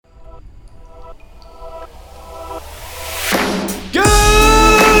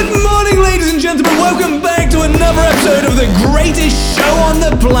greatest show on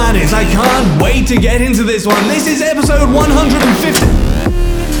the planet. I can't wait to get into this one. This is episode 150.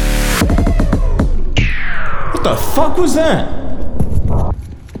 What the fuck was that?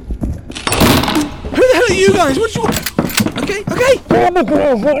 Who the hell are you guys? What you... Okay.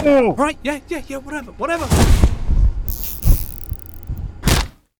 Right, yeah, whatever.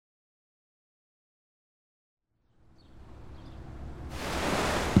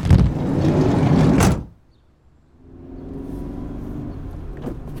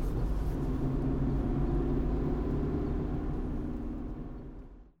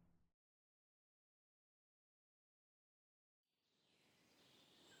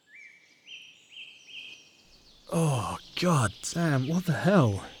 Oh, god damn, what the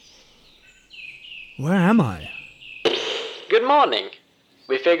hell? Where am I? Good morning.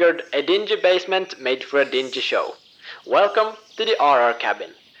 We figured a dingy basement made for a dingy show. Welcome to the RR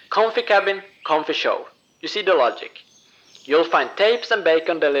cabin, comfy show. You see the logic. You'll find tapes and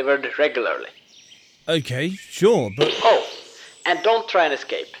bacon delivered regularly. Okay, sure, but... Oh, and don't try and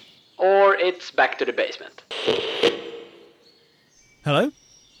escape, or it's back to the basement. Hello?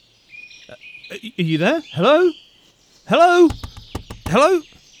 Are you there? Hello? Hello?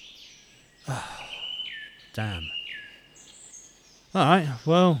 Damn. Alright,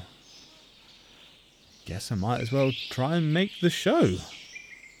 well... guess I might as well try and make the show.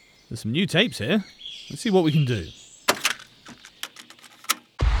 There's some new tapes here. Let's see what we can do.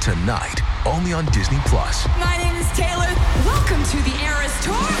 Tonight, only on Disney+. My name is Taylor. Welcome to the Eras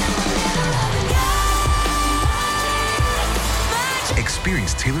Tour.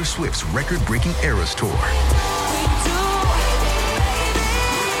 Experience Taylor Swift's record-breaking Eras Tour.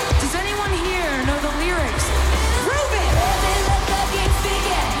 Does anyone here know the lyrics? Prove it!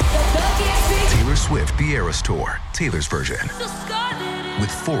 Taylor Swift The Eras Tour, Taylor's version.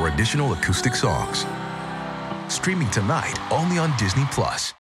 With 4 additional acoustic songs. Streaming tonight, only on Disney+.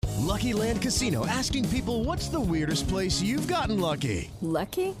 Lucky Land Casino, asking people, what's the weirdest place you've gotten lucky?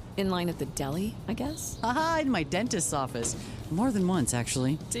 Lucky? In line at the deli, I guess? Aha, in my dentist's office. More than once,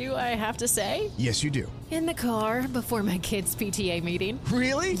 actually. Do I have to say? Yes, you do. In the car before my kids' PTA meeting.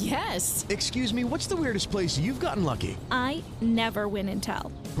 Really? Yes. Excuse me, what's the weirdest place you've gotten lucky? I never win and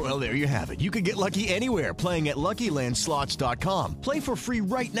tell. Well, there you have it. You can get lucky anywhere, playing at LuckyLandSlots.com. Play for free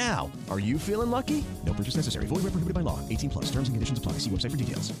right now. Are you feeling lucky? No purchase necessary. Void where prohibited by law. 18+. Terms and conditions apply. See website for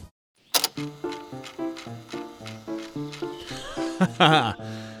details.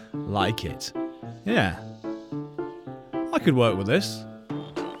 Like it. Yeah. I could work with this.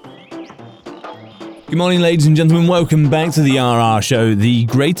 Good morning, ladies and gentlemen. Welcome back to the RR Show, the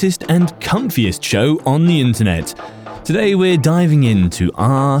greatest and comfiest show on the internet. Today we're diving into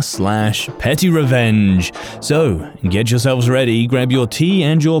r/PettyRevenge. So, get yourselves ready, grab your tea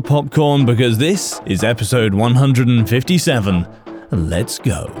and your popcorn, because this is episode 157. Let's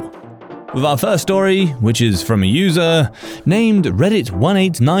go. With our first story, which is from a user named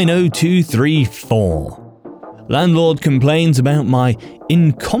Reddit1890234. Landlord complains about my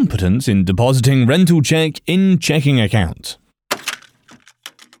incompetence in depositing rental check in checking account.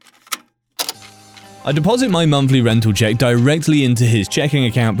 I deposit my monthly rental check directly into his checking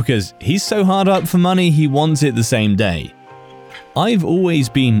account because he's so hard up for money he wants it the same day. I've always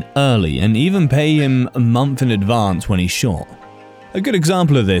been early and even pay him a month in advance when he's short. A good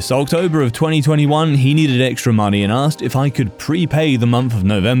example of this, October of 2021, he needed extra money and asked if I could prepay the month of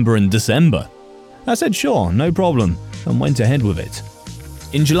November and December. I said sure, no problem, and went ahead with it.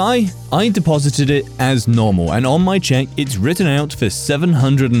 In July, I deposited it as normal, and on my check it's written out for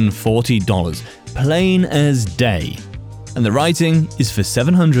 $740, plain as day. And the writing is for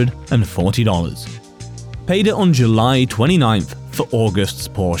 $740. Paid it on July 29th for August's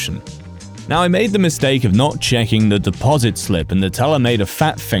portion. Now, I made the mistake of not checking the deposit slip, and the teller made a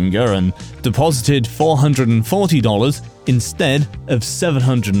fat finger and deposited $440 instead of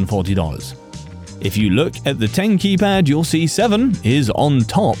 $740. If you look at the 10 keypad, you'll see 7 is on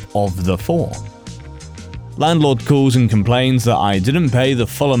top of the 4. Landlord calls and complains that I didn't pay the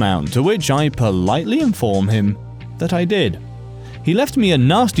full amount, to which I politely inform him that I did. He left me a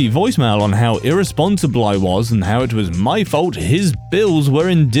nasty voicemail on how irresponsible I was and how it was my fault his bills were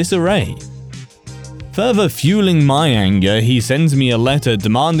in disarray. Further fueling my anger, he sends me a letter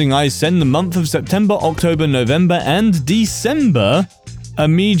demanding I send the month of September, October, November, and December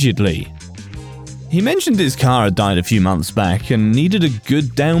immediately. He mentioned his car had died a few months back and needed a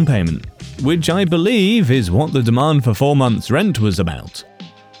good down payment, which I believe is what the demand for 4 months' rent was about.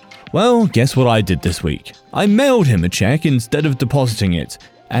 Well, guess what I did this week? I mailed him a check instead of depositing it,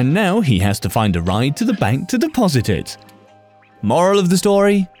 and now he has to find a ride to the bank to deposit it. Moral of the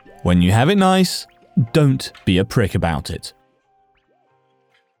story? When you have it nice, don't be a prick about it.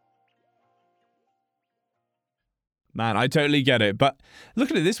 Man, I totally get it, but look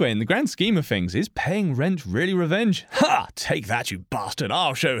at it this way, in the grand scheme of things, is paying rent really revenge? Ha! Take that, you bastard,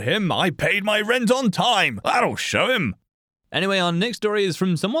 I'll show him I paid my rent on time! That'll show him! Anyway, our next story is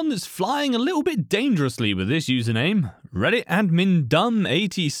from someone that's flying a little bit dangerously with this username, Reddit admin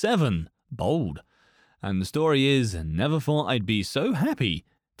dumb87. Bold. And the story is, never thought I'd be so happy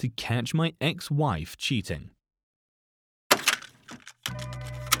to catch my ex-wife cheating.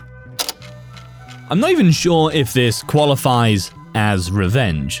 I'm not even sure if this qualifies as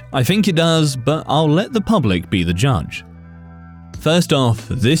revenge. I think it does, but I'll let the public be the judge. First off,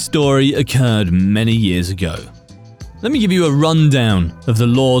 this story occurred many years ago. Let me give you a rundown of the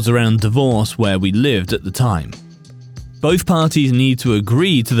laws around divorce where we lived at the time. Both parties need to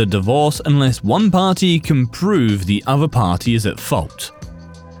agree to the divorce unless one party can prove the other party is at fault.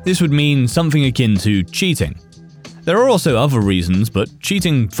 This would mean something akin to cheating. There are also other reasons, but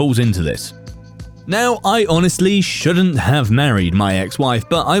cheating falls into this. Now, I honestly shouldn't have married my ex-wife,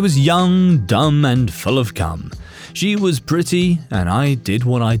 but I was young, dumb, and full of cum. She was pretty, and I did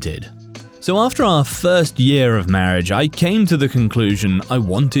what I did. So after our first year of marriage, I came to the conclusion I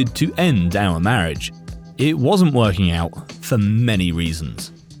wanted to end our marriage. It wasn't working out for many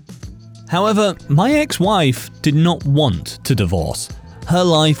reasons. However, my ex-wife did not want to divorce. Her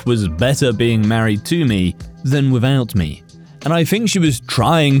life was better being married to me than without me, and I think she was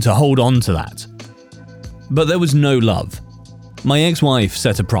trying to hold on to that. But there was no love. My ex-wife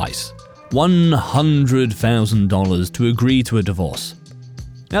set a price, $100,000 to agree to a divorce.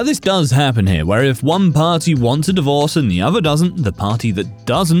 Now this does happen here, where if one party wants a divorce and the other doesn't, the party that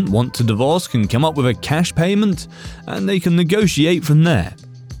doesn't want to divorce can come up with a cash payment and they can negotiate from there.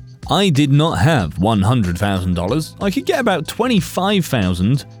 I did not have $100,000, I could get about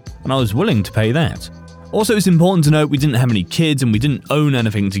 $25,000 and I was willing to pay that. Also, it's important to note we didn't have any kids and we didn't own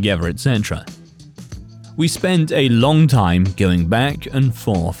anything together, etc. We spent a long time going back and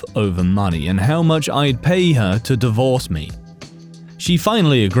forth over money and how much I'd pay her to divorce me. She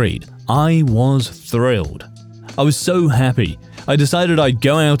finally agreed. I was thrilled. I was so happy. I decided I'd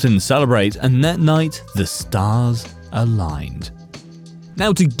go out and celebrate, and that night, the stars aligned.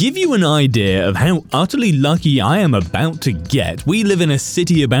 Now, to give you an idea of how utterly lucky I am about to get, we live in a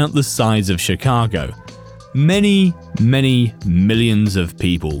city about the size of Chicago. Many, many millions of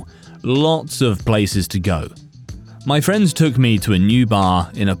people. Lots of places to go. My friends took me to a new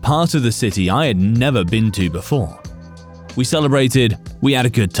bar in a part of the city I had never been to before. We celebrated, we had a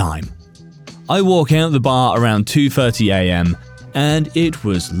good time. I walk out the bar around 2:30 a.m. and it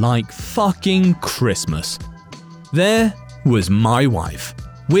was like fucking Christmas. There was my wife,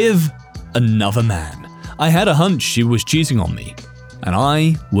 with another man. I had a hunch she was cheating on me, and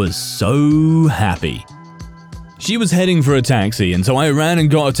I was so happy. She was heading for a taxi, and so I ran and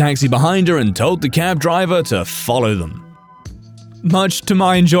got a taxi behind her and told the cab driver to follow them. Much to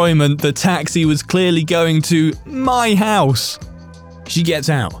my enjoyment, the taxi was clearly going to my house. She gets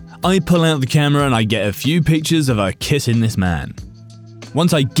out. I pull out the camera and I get a few pictures of her kissing this man.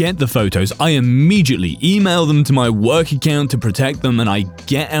 Once I get the photos, I immediately email them to my work account to protect them, and I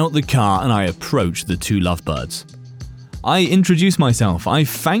get out the car and I approach the two lovebirds. I introduce myself, I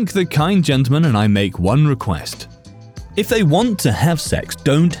thank the kind gentleman, and I make one request. If they want to have sex,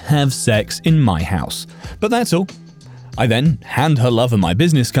 don't have sex in my house. But that's all. I then hand her lover my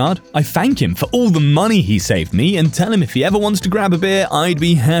business card, I thank him for all the money he saved me, and tell him if he ever wants to grab a beer, I'd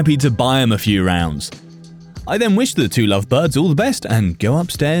be happy to buy him a few rounds. I then wish the two lovebirds all the best and go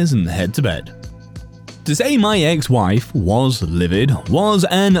upstairs and head to bed. To say my ex-wife was livid was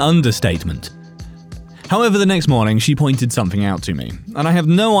an understatement. However, the next morning she pointed something out to me, and I have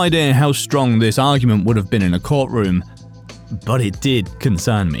no idea how strong this argument would have been in a courtroom, but it did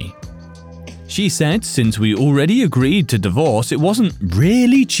concern me. She said since we already agreed to divorce, it wasn't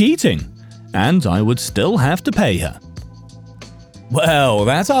really cheating, and I would still have to pay her. Well,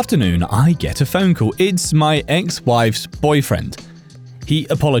 that afternoon I get a phone call. It's my ex-wife's boyfriend. He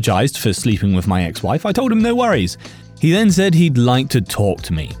apologized for sleeping with my ex-wife. I told him no worries. He then said he'd like to talk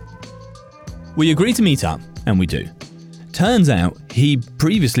to me. We agree to meet up, and we do. Turns out he'd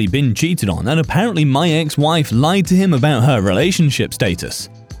previously been cheated on, and apparently my ex-wife lied to him about her relationship status.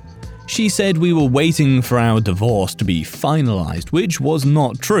 She said we were waiting for our divorce to be finalized, which was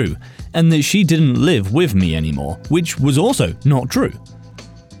not true, and that she didn't live with me anymore, which was also not true.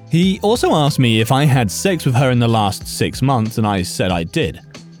 He also asked me if I had sex with her in the last 6 months, and I said I did.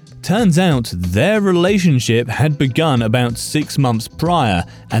 Turns out their relationship had begun about 6 months prior,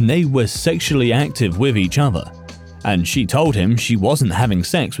 and they were sexually active with each other. And she told him she wasn't having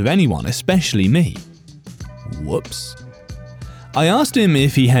sex with anyone, especially me. Whoops. I asked him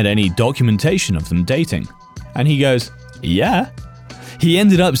if he had any documentation of them dating, And he goes, yeah. He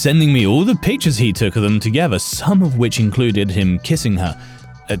ended up sending me all the pictures he took of them together, some of which included him kissing her,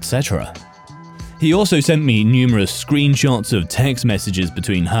 etc. He also sent me numerous screenshots of text messages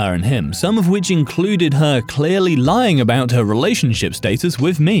between her and him, some of which included her clearly lying about her relationship status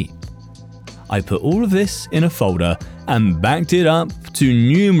with me. I put all of this in a folder and backed it up to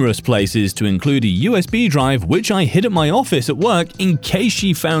numerous places to include a USB drive which I hid at my office at work in case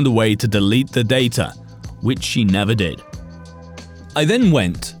she found a way to delete the data, which she never did. I then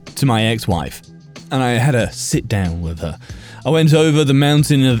went to my ex-wife and I had a sit down with her. I went over the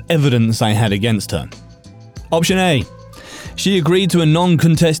mountain of evidence I had against her. Option A. She agreed to a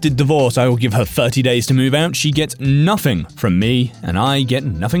non-contested divorce. I will give her 30 days to move out. She gets nothing from me and I get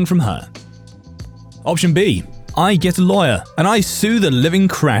nothing from her. Option B. I get a lawyer and I sue the living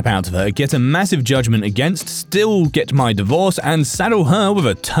crap out of her, get a massive judgment against, still get my divorce and saddle her with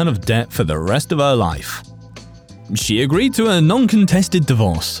a ton of debt for the rest of her life. She agreed to a non-contested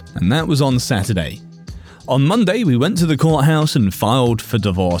divorce, and that was on Saturday. On Monday, we went to the courthouse and filed for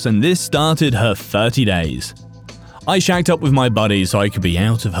divorce, and this started her 30 days. I shacked up with my buddy so I could be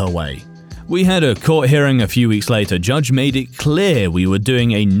out of her way. We had a court hearing a few weeks later. Judge made it clear we were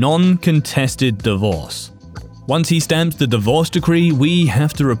doing a non-contested divorce. Once he stamped the divorce decree, we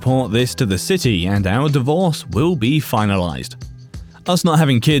have to report this to the city, and our divorce will be finalized. Us not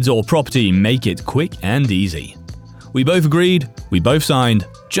having kids or property make it quick and easy. We both agreed, we both signed,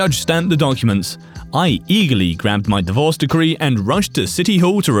 judge stamped the documents. I eagerly grabbed my divorce decree and rushed to City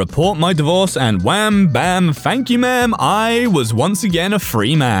Hall to report my divorce, and wham bam, thank you ma'am, I was once again a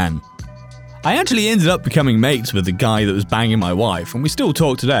free man. I actually ended up becoming mates with the guy that was banging my wife, and we still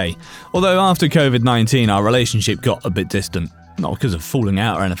talk today, although after COVID-19 our relationship got a bit distant. Not because of falling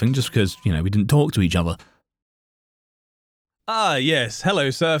out or anything, just because, we didn't talk to each other. Ah, yes. Hello,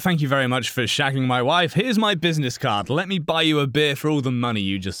 sir. Thank you very much for shagging my wife. Here's my business card. Let me buy you a beer for all the money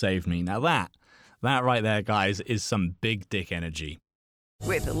you just saved me. Now that right there, guys, is some big dick energy.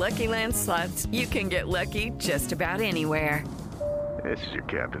 With the Lucky Land Slots, you can get lucky just about anywhere. This is your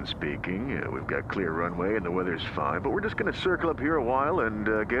captain speaking. We've got clear runway and the weather's fine, but we're just going to circle up here a while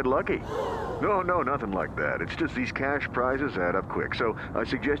and get lucky. No, nothing like that. It's just these cash prizes add up quick. So I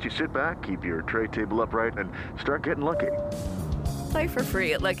suggest you sit back, keep your tray table upright, and start getting lucky. Play for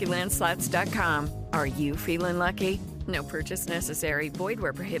free at LuckyLandSlots.com. Are you feeling lucky? No purchase necessary. Void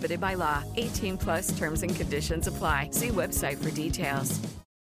where prohibited by law. 18+ terms and conditions apply. See website for details.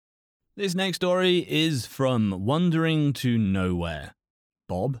 This next story is from Wandering to Nowhere.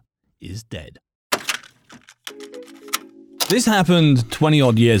 Bob is dead. This happened 20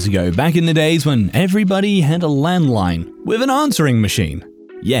 odd years ago, back in the days when everybody had a landline with an answering machine.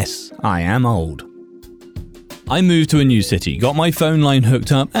 Yes, I am old. I moved to a new city, got my phone line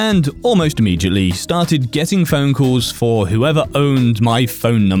hooked up, and almost immediately started getting phone calls for whoever owned my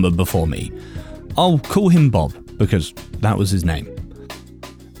phone number before me. I'll call him Bob, because that was his name.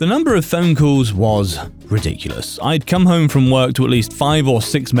 The number of phone calls was ridiculous. I'd come home from work to at least 5 or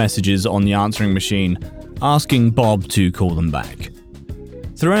 6 messages on the answering machine, asking Bob to call them back.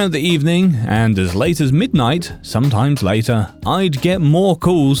 Throughout the evening, and as late as midnight, sometimes later, I'd get more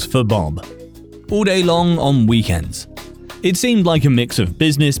calls for Bob. All day long on weekends. It seemed like a mix of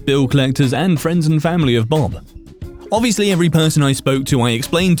business, bill collectors, and friends and family of Bob. Obviously, every person I spoke to, I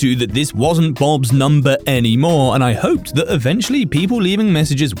explained to that this wasn't Bob's number anymore, and I hoped that eventually people leaving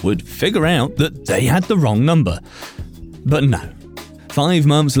messages would figure out that they had the wrong number. But no. 5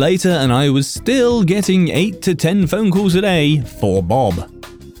 months later, and I was still getting 8 to 10 phone calls a day for Bob.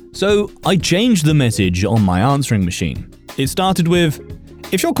 So I changed the message on my answering machine. It started with,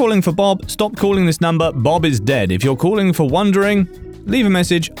 "If you're calling for Bob, stop calling this number. Bob is dead. If you're calling for Wondering, leave a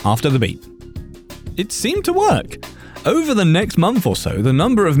message after the beep." It seemed to work. Over the next month or so, the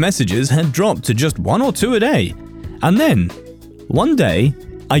number of messages had dropped to just 1 or 2 a day. And then, one day,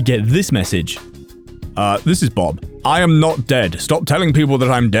 I get this message. This is Bob. I am not dead. Stop telling people that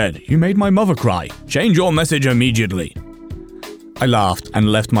I'm dead. You made my mother cry. Change your message immediately. I laughed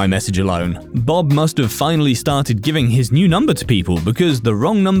and left my message alone. Bob must have finally started giving his new number to people because the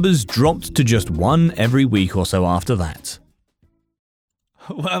wrong numbers dropped to just 1 every week or so after that.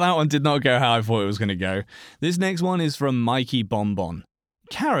 Well, that one did not go how I thought it was going to go. This next one is from Mikey Bonbon.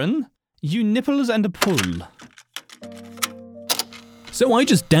 Karen, you nipples and a pull. So I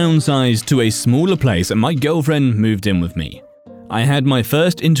just downsized to a smaller place and my girlfriend moved in with me. I had my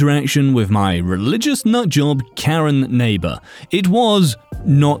first interaction with my religious nutjob Karen neighbor. It was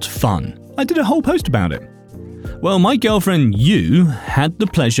not fun. I did a whole post about it. Well, my girlfriend Yu had the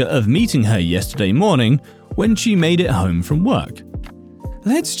pleasure of meeting her yesterday morning when she made it home from work.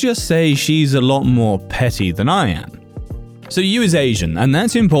 Let's just say she's a lot more petty than I am. So you is Asian, and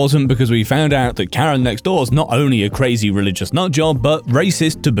that's important because we found out that Karen next door is not only a crazy religious nutjob, but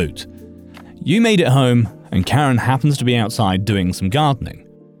racist to boot. You made it home, and Karen happens to be outside doing some gardening.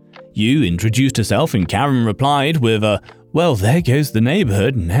 You introduced herself, and Karen replied with a, "Well, there goes the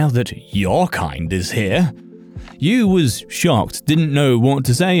neighborhood now that your kind is here." You was shocked, didn't know what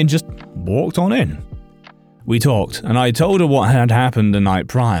to say, and just walked on in. We talked, and I told her what had happened the night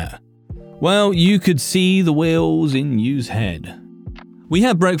prior. Well, you could see the wheels in you's head. We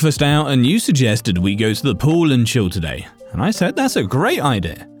had breakfast out, and you suggested we go to the pool and chill today, and I said that's a great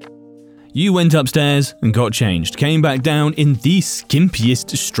idea. You went upstairs and got changed, came back down in the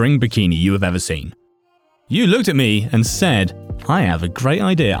skimpiest string bikini you have ever seen. You looked at me and said, "I have a great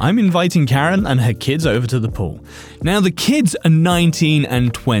idea. I'm inviting Karen and her kids over to the pool." Now the kids are 19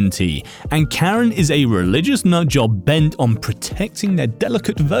 and 20, and Karen is a religious nutjob bent on protecting their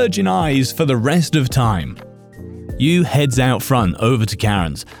delicate virgin eyes for the rest of time. You heads out front over to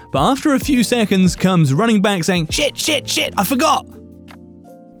Karen's, but after a few seconds comes running back saying, Shit, I forgot!"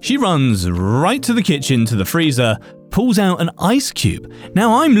 She runs right to the kitchen to the freezer, pulls out an ice cube.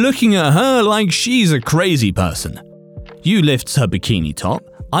 Now I'm looking at her like she's a crazy person. You lifts her bikini top,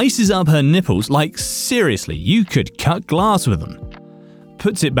 ices up her nipples like seriously, you could cut glass with them.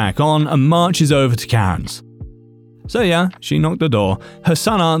 Puts it back on and marches over to Karen's. So yeah, she knocked the door, her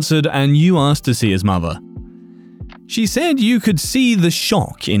son answered and you asked to see his mother. She said you could see the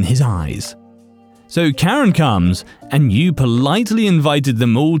shock in his eyes. So Karen comes and you politely invited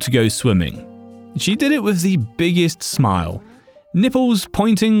them all to go swimming. She did it with the biggest smile, nipples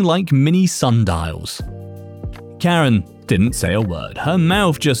pointing like mini sundials. Karen didn't say a word. Her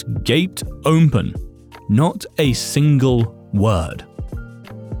mouth just gaped open. Not a single word.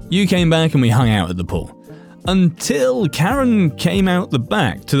 You came back and we hung out at the pool. Until Karen came out the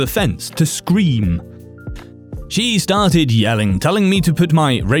back to the fence to scream. She started yelling, telling me to put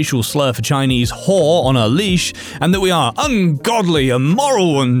my racial slur for Chinese whore on a leash and that we are ungodly,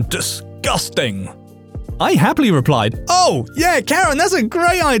 immoral and disgusting. I happily replied, "Oh, yeah, Karen, that's a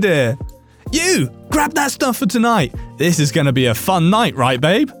great idea. You, grab that stuff for tonight. This is going to be a fun night, right,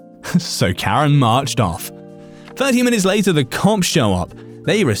 babe?" So Karen marched off. 30 minutes later, the cops show up.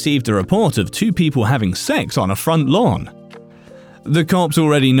 They received a report of 2 people having sex on a front lawn. The cops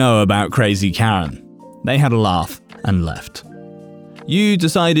already know about crazy Karen. They had a laugh and left. You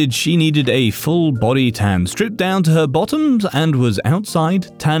decided she needed a full body tan, stripped down to her bottoms, and was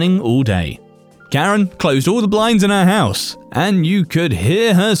outside tanning all day. Karen closed all the blinds in her house, and you could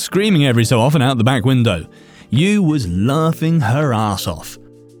hear her screaming every so often out the back window. You was laughing her ass off.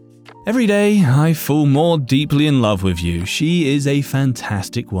 Every day, I fall more deeply in love with you. She is a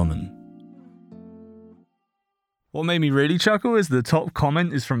fantastic woman. What made me really chuckle is the top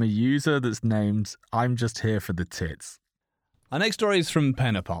comment is from a user that's named, "I'm just here for the tits." Our next story is from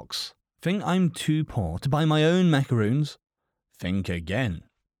Pennapox. Think I'm too poor to buy my own macaroons? Think again.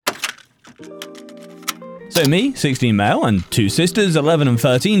 So me, 16 male, and 2 sisters, 11 and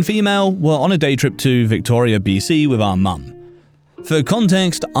 13 female, were on a day trip to Victoria, BC with our mum. For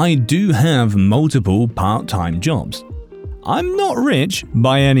context, I do have multiple part-time jobs. I'm not rich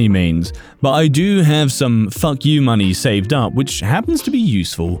by any means, but I do have some fuck you money saved up, which happens to be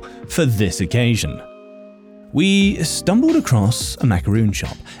useful for this occasion. We stumbled across a macaroon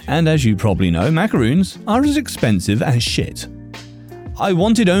shop, and as you probably know, macaroons are as expensive as shit. I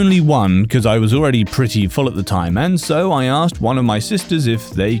wanted only one because I was already pretty full at the time, and so I asked one of my sisters if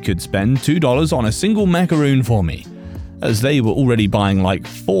they could spend $2 on a single macaroon for me, as they were already buying like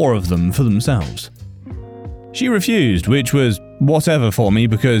 4 of them for themselves. She refused, which was whatever for me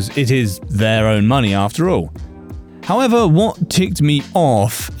because it is their own money after all. However, what ticked me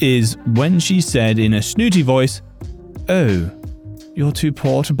off is when she said in a snooty voice, "Oh, you're too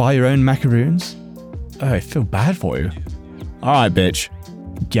poor to buy your own macaroons? Oh, I feel bad for you." Alright, bitch.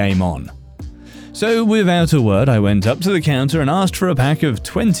 Game on. So without a word, I went up to the counter and asked for a pack of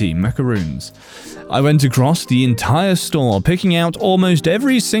 20 macaroons. I went across the entire store, picking out almost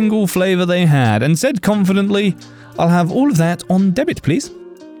every single flavor they had, and said confidently, "I'll have all of that on debit, please."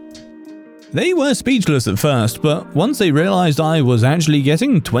 They were speechless at first, but once they realized I was actually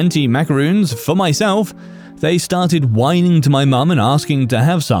getting 20 macaroons for myself, they started whining to my mum and asking to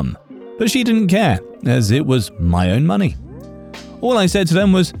have some. But she didn't care, as it was my own money. All I said to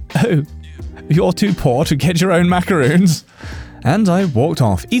them was, "Oh, you're too poor to get your own macaroons." And I walked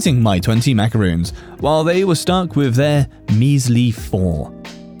off, eating my 20 macaroons, while they were stuck with their measly 4.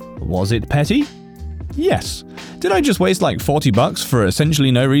 Was it petty? Yes. Did I just waste like $40 for essentially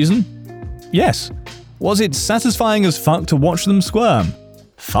no reason? Yes. Was it satisfying as fuck to watch them squirm?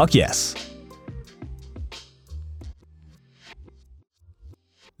 Fuck yes.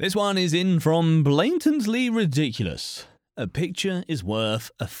 This one is in from Blatantly Ridiculous. A picture is worth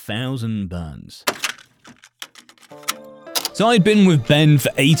 1,000 burns. So I'd been with Ben for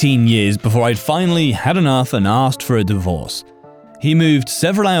 18 years before I'd finally had enough and asked for a divorce. He moved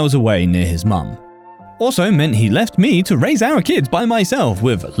several hours away near his mum. Also meant he left me to raise our kids by myself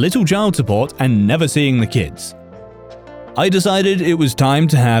with little child support and never seeing the kids. I decided it was time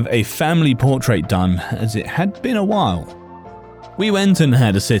to have a family portrait done, as it had been a while. We went and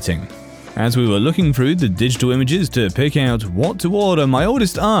had a sitting. As we were looking through the digital images to pick out what to order, my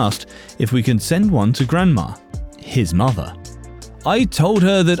oldest asked if we could send one to Grandma, his mother. I told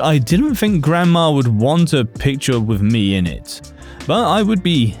her that I didn't think Grandma would want a picture with me in it, but I would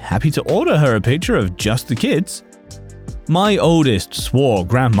be happy to order her a picture of just the kids. My oldest swore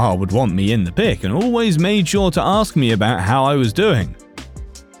Grandma would want me in the pic and always made sure to ask me about how I was doing.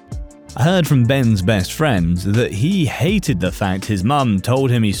 I heard from Ben's best friend that he hated the fact his mum told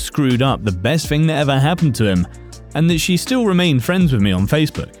him he screwed up the best thing that ever happened to him, and that she still remained friends with me on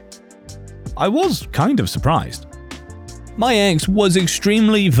Facebook. I was kind of surprised. My ex was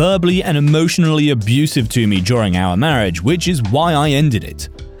extremely verbally and emotionally abusive to me during our marriage, which is why I ended it.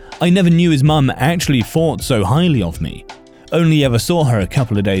 I never knew his mum actually thought so highly of me. Only ever saw her a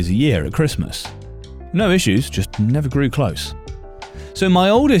couple of days a year at Christmas. No issues, just never grew close. So my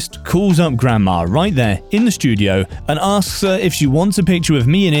oldest calls up Grandma right there in the studio and asks her if she wants a picture with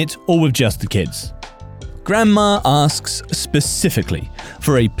me in it or with just the kids. Grandma asks specifically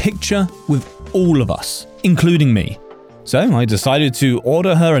for a picture with all of us, including me. So I decided to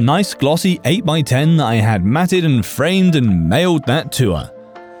order her a nice glossy 8x10 that I had matted and framed and mailed that to her.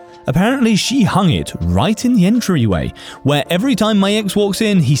 Apparently she hung it right in the entryway, where every time my ex walks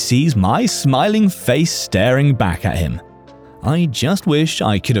in, he sees my smiling face staring back at him. I just wish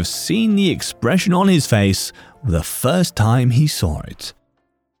I could have seen the expression on his face the first time he saw it.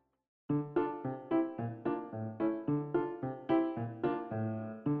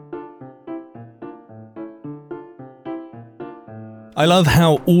 I love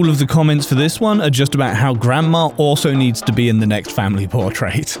how all of the comments for this one are just about how Grandma also needs to be in the next family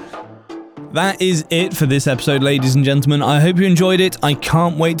portrait. That is it for this episode, ladies and gentlemen. I hope you enjoyed it. I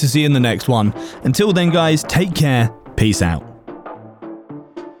can't wait to see you in the next one. Until then, guys, take care. Peace out.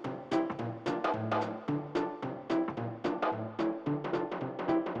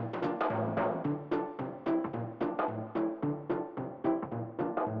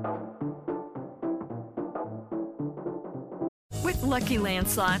 With Lucky Land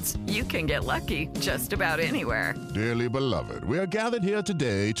Slots, you can get lucky just about anywhere. Dearly beloved, we are gathered here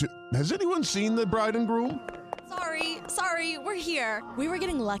today to... Has anyone seen the bride and groom? Sorry, we're here. We were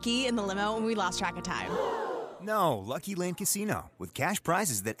getting lucky in the limo and we lost track of time. No, Lucky Land Casino, with cash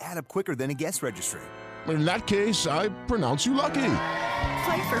prizes that add up quicker than a guest registry. In that case, I pronounce you lucky.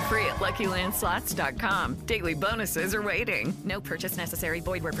 Play for free at LuckyLandSlots.com. Daily bonuses are waiting. No purchase necessary.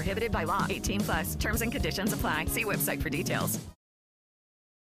 Void where prohibited by law. 18+. Terms and conditions apply. See website for details.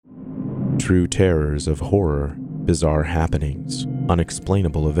 True terrors of horror, bizarre happenings,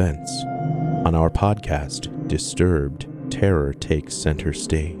 unexplainable events. On our podcast, Disturbed, terror takes center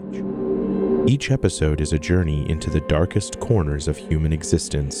stage. Each episode is a journey into the darkest corners of human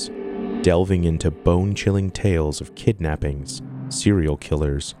existence, delving into bone-chilling tales of kidnappings, serial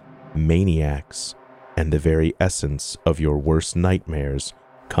killers, maniacs, and the very essence of your worst nightmares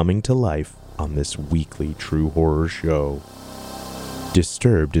coming to life on this weekly true horror show.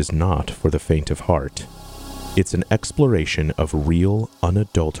 Disturbed is not for the faint of heart. It's an exploration of real,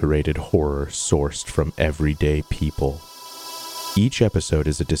 unadulterated horror sourced from everyday people. Each episode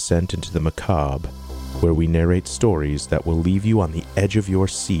is a descent into the macabre, where we narrate stories that will leave you on the edge of your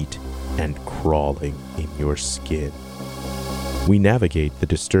seat and crawling in your skin. We navigate the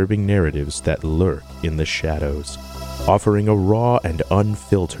disturbing narratives that lurk in the shadows, offering a raw and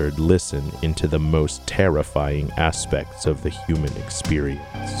unfiltered listen into the most terrifying aspects of the human experience.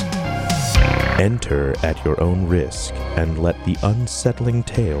 Enter at your own risk and let the unsettling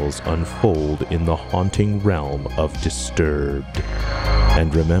tales unfold in the haunting realm of Disturbed.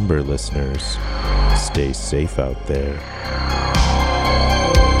 And remember, listeners, stay safe out there.